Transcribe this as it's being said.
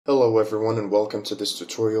Hello everyone and welcome to this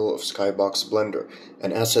tutorial of Skybox Blender,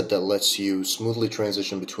 an asset that lets you smoothly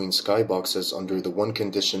transition between skyboxes under the one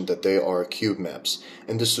condition that they are cube maps.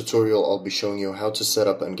 In this tutorial I'll be showing you how to set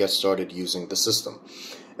up and get started using the system.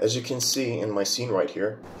 As you can see in my scene right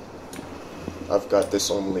here, I've made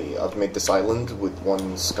this island with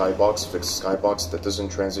one skybox, fixed skybox that doesn't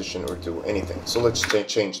transition or do anything. So let's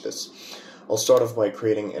change this. I'll start off by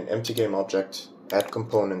creating an empty game object, add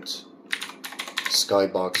component,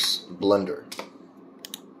 Skybox Blender.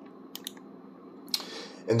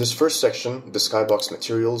 In this first section, the Skybox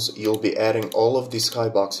materials, you'll be adding all of the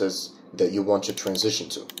skyboxes that you want to transition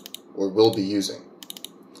to, or will be using.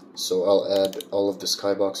 So I'll add all of the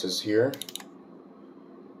skyboxes here.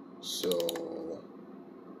 So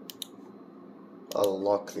I'll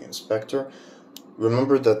lock the inspector.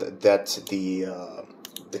 Remember that the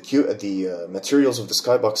materials of the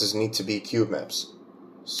skyboxes need to be cube maps.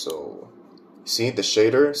 So see the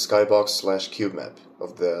shader skybox/cube map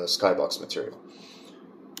of the skybox material.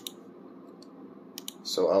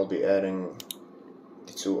 So I'll be adding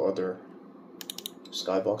the two other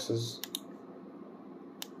skyboxes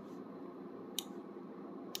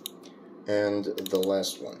and the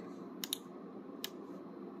last one.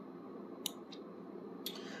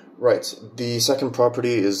 Right, the second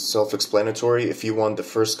property is self-explanatory. If you want the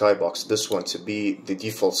first skybox, this one, to be the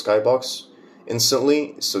default skybox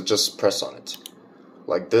instantly, so just press on it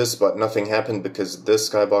like this, but nothing happened because this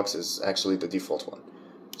skybox is actually the default one.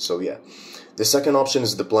 So yeah, the second option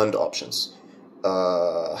is the blend options.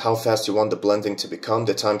 How fast you want the blending to become,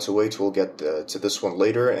 the time to wait, we'll get to this one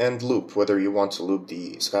later, and loop, whether you want to loop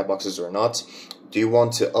the skyboxes or not. Do you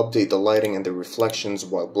want to update the lighting and the reflections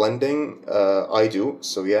while blending? I do,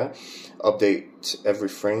 so yeah, update every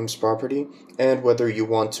frames property, and whether you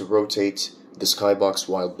want to rotate the skybox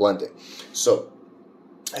while blending. So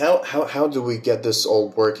how do we get this all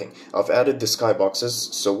working? I've added the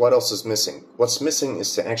skyboxes, so what else is missing? What's missing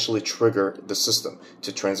is to actually trigger the system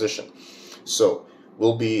to transition. So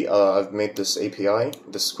we'll be I've made this API,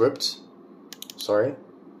 the script,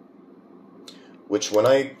 which when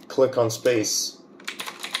I click on space,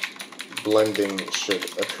 blending should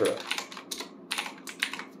occur,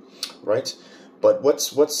 right? But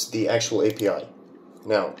what's the actual API?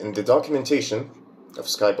 Now, in the documentation of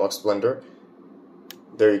Skybox Blender,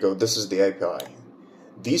 there you go, this is the API.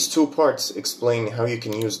 These two parts explain how you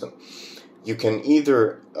can use them. You can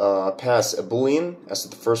either pass a boolean as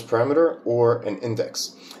the first parameter or an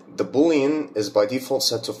index. The boolean is by default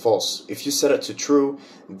set to false. If you set it to true,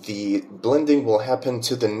 the blending will happen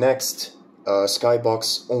to the next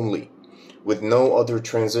skybox only, with no other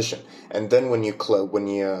transition. And then when you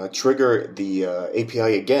trigger the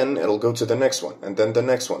API again, it'll go to the next one, and then the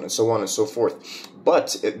next one, and so on and so forth.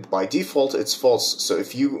 But by default, it's false. So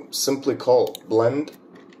if you simply call blend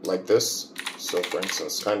like this, so for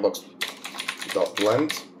instance,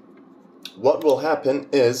 skybox.blend, what will happen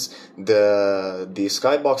is the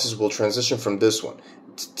skyboxes will transition from this one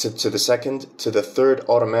to the second to the third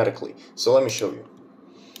automatically. So let me show you.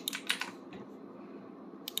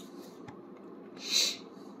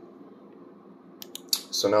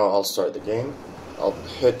 So now I'll start the game. I'll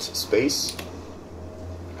hit space.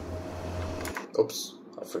 Oops,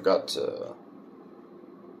 I forgot to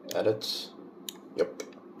edit. Yep.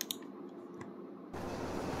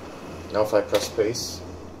 Now if I press space,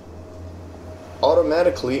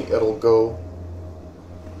 automatically it'll go,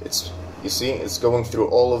 you see, it's going through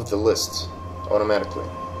all of the list automatically.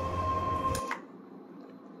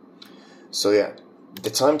 So yeah,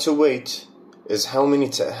 the time to wait is how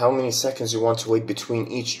many seconds you want to wait between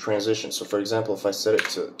each transition. So for example, if I set it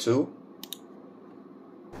to 2,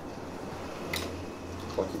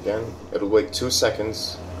 click again, it'll wait 2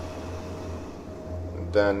 seconds,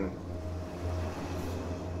 and then,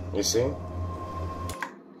 you see?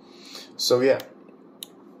 So yeah,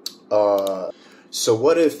 so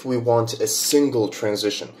what if we want a single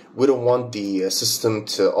transition? We don't want the system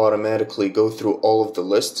to automatically go through all of the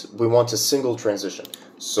list. We want a single transition.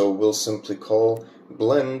 So we'll simply call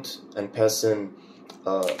blend and pass in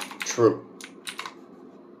true.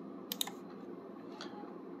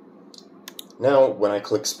 Now when I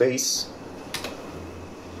click space,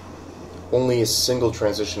 only a single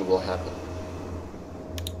transition will happen.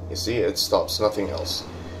 You see, it stops, nothing else.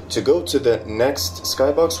 To go to the next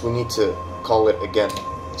skybox, we need to call it again.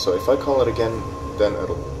 So if I call it again, then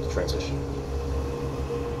it'll transition.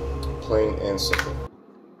 Plain and simple.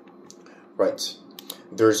 Right.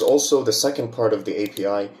 There's also the second part of the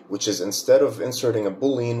API, which is instead of inserting a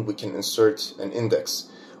boolean, we can insert an index.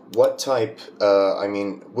 What type,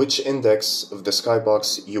 which index of the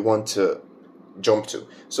skybox you want to jump to.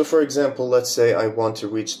 So for example, let's say I want to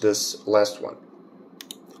reach this last one.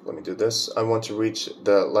 Let me do this. I want to reach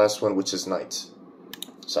the last one, which is night.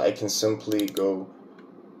 So I can simply go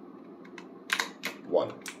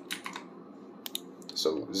 1.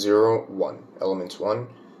 So 0, 1, element 1.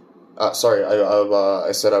 Sorry,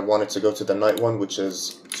 I said I wanted to go to the night one, which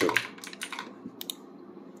is 2.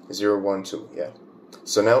 0, 1, 2, yeah.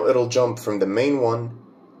 So now it'll jump from the main one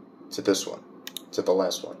to this one, to the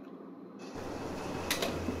last one.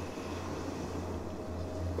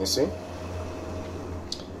 You see?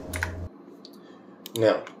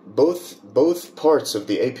 Now, both parts of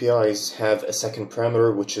the APIs have a second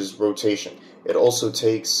parameter, which is rotation. It also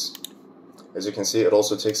takes, as you can see, it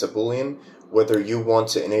also takes a boolean, whether you want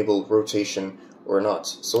to enable rotation or not.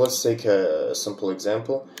 So let's take a simple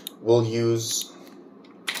example. We'll use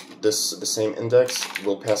the same index,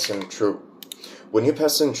 we'll pass in true. When you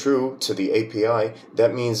pass in true to the API,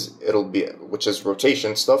 that means it'll be, which is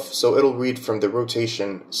rotation stuff, so it'll read from the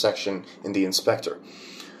rotation section in the inspector.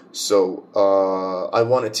 So I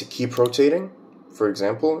want it to keep rotating. For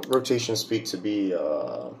example, rotation speed to be,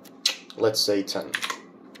 let's say 10.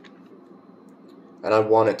 And I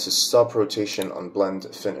want it to stop rotation on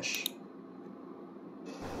blend finish.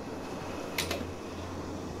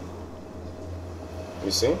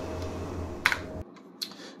 You see?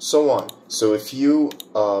 So on. So if you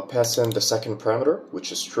pass in the second parameter,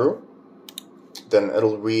 which is true, then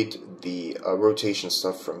it'll read the rotation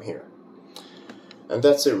stuff from here. And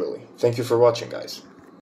that's it really. Thank you for watching, guys.